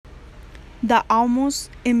The almost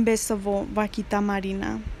invisible vaquita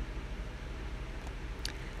marina.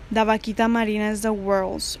 The vaquita marina is the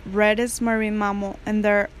world's rarest marine mammal, and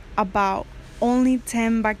there are about only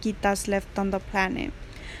 10 vaquitas left on the planet.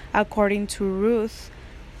 According to Ruth,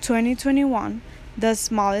 2021, the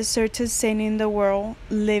smallest tortoise saint in the world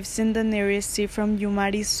lives in the nearest sea from Yuma,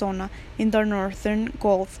 Arizona, in the northern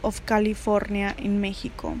Gulf of California in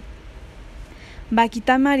Mexico.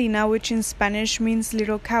 Vaquita marina, which in Spanish means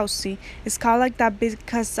little cauci, is called like that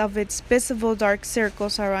because of its visible dark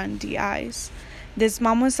circles around the eyes. This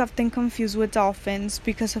mammal is often confused with dolphins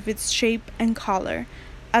because of its shape and color.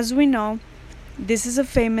 As we know, this is a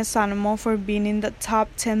famous animal for being in the top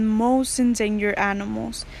 10 most endangered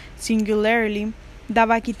animals. Singularly, the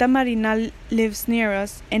vaquita marina lives near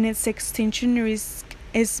us, and its extinction risk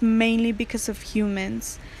is mainly because of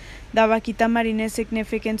humans. The vaquita marina is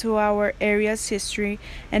significant to our area's history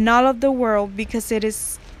and all of the world because it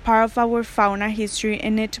is part of our fauna history,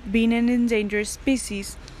 and it being an endangered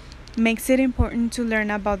species makes it important to learn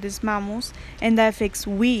about these mammals and the effects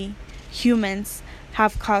we, humans,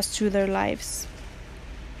 have caused to their lives.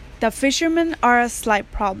 The fishermen are a slight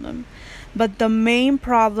problem, but the main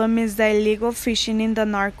problem is the illegal fishing in the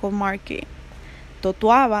narco market.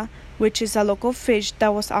 Totoaba, which is a local fish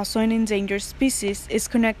that was also an endangered species, is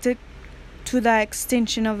connected to the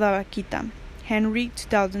extinction of the vaquita. Henry,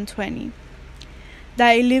 2020.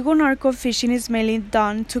 The illegal narco fishing is mainly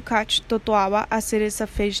done to catch totoaba, as it is a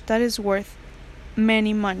fish that is worth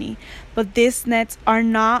many money, but these nets are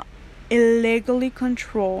not illegally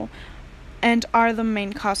controlled and are the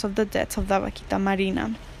main cause of the deaths of the vaquita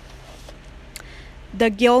marina. The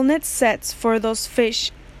gill net sets for those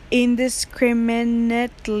fish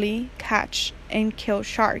indiscriminately catch and kill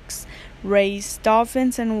sharks, rays,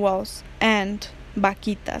 dolphins, and whales, and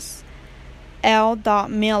vaquitas. L.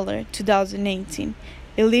 Miller, 2018.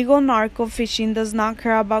 Illegal narco fishing does not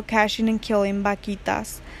care about catching and killing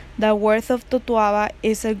vaquitas. The worth of totoaba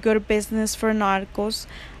is a good business for narcos,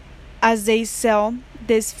 as they sell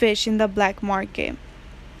this fish in the black market.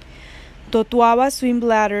 Totoaba swim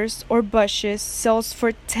bladders or bushes sells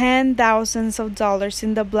for $10,000s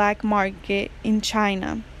in the black market in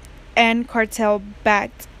China, and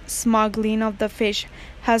cartel-backed smuggling of the fish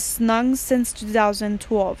has snung since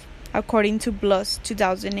 2012, according to BLUS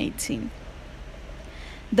 2018.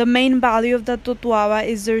 The main value of the totoaba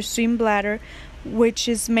is their swim bladder, which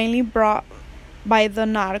is mainly brought by the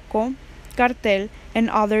narco, cartel, and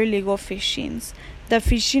other illegal fishings. The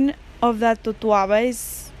fishing of the totoaba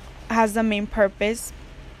has the main purpose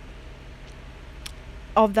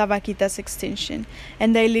of the vaquita's extinction,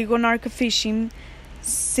 and the illegal narco fishing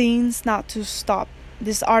seems not to stop.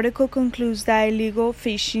 This article concludes that illegal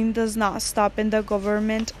fishing does not stop, and the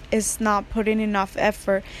government is not putting enough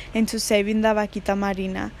effort into saving the vaquita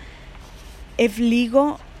marina. If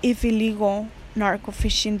illegal narco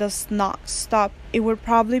fishing does not stop, it would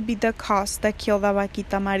probably be the cause that killed the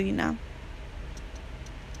vaquita marina.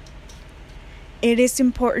 It is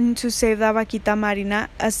important to save the vaquita marina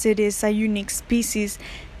as it is a unique species,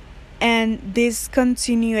 and this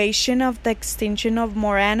continuation of the extinction of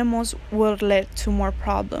more animals will lead to more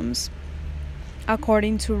problems.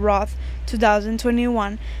 According to Roth,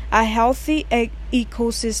 2021, a healthy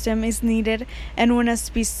ecosystem is needed, and when a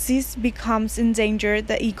species becomes endangered,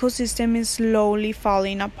 the ecosystem is slowly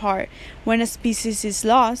falling apart. When a species is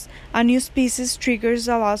lost, a new species triggers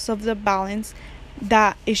the loss of the balance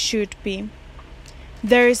that it should be.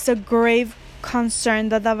 There is a grave concern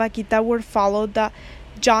that the vaquita would follow the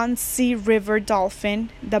Yangtze River dolphin,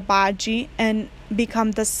 the budgie, and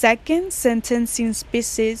become the second sentencing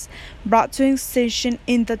species brought to extinction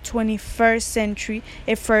in the 21st century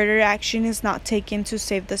if further action is not taken to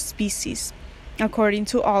save the species, according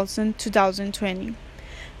to Olson, 2020.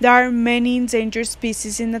 There are many endangered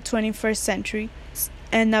species in the 21st century,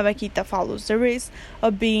 and the vaquita follows the risk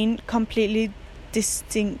of being completely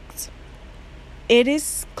distinct. It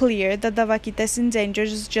is clear that the vaquita is endangered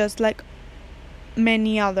just like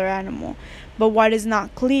many other animals, but what is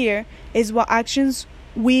not clear is what actions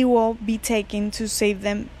we will be taking to save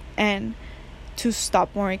them and to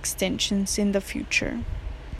stop more extinctions in the future.